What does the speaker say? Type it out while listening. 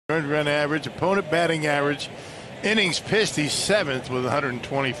Earned run average, opponent batting average, innings pitched, he's 7th with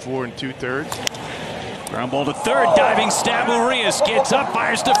 124 2/3. Ground ball to third, diving stab. Urías gets up,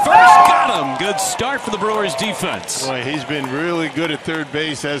 fires to first, got him. Good start for the Brewers defense. Boy, he's been really good at third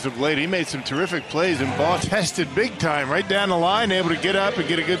base as of late. He made some terrific plays and ball tested big time right down the line, able to get up and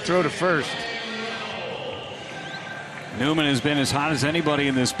get a good throw to first. Newman has been as hot as anybody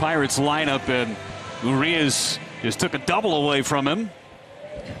in this Pirates lineup, and Urías just took a double away from him.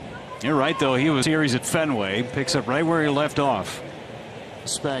 You're right, though. He was series at Fenway. Picks up right where he left off.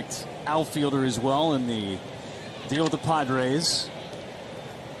 Respect outfielder as well in the deal with the Padres.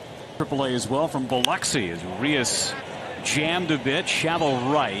 AAA as well from Biloxi as Urías jammed a bit. Shallow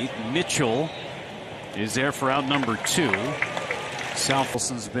right. Mitchell is there for out number 2. South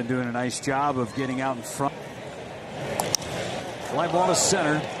Wilson's been doing a nice job of getting out in front. Fly ball to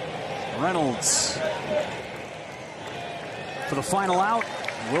center. Reynolds for the final out.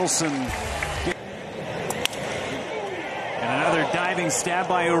 Wilson. And another diving stab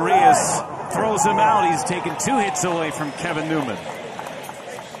by Urías. Throws him out. He's taken 2 hits away from Kevin Newman.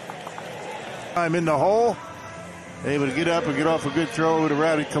 I'm in the hole. Able to get up and get off a good throw over to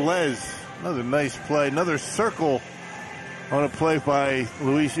Rowdy Tellez. Another nice play. Another circle on a play by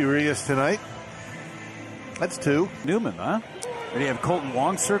Luis Urías tonight. That's 2. Newman, huh? Did he have Colton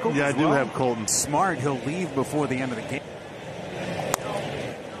Wong circled? Yeah, I do have Colton. Smart. He'll leave before the end of the game.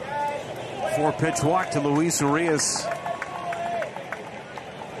 4-pitch walk to Luis Urías.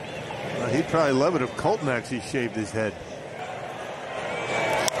 He'd probably love it if Colton actually shaved his head.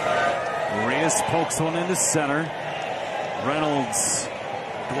 Urías pokes one into center. Reynolds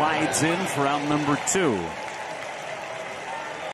glides in for out number 2.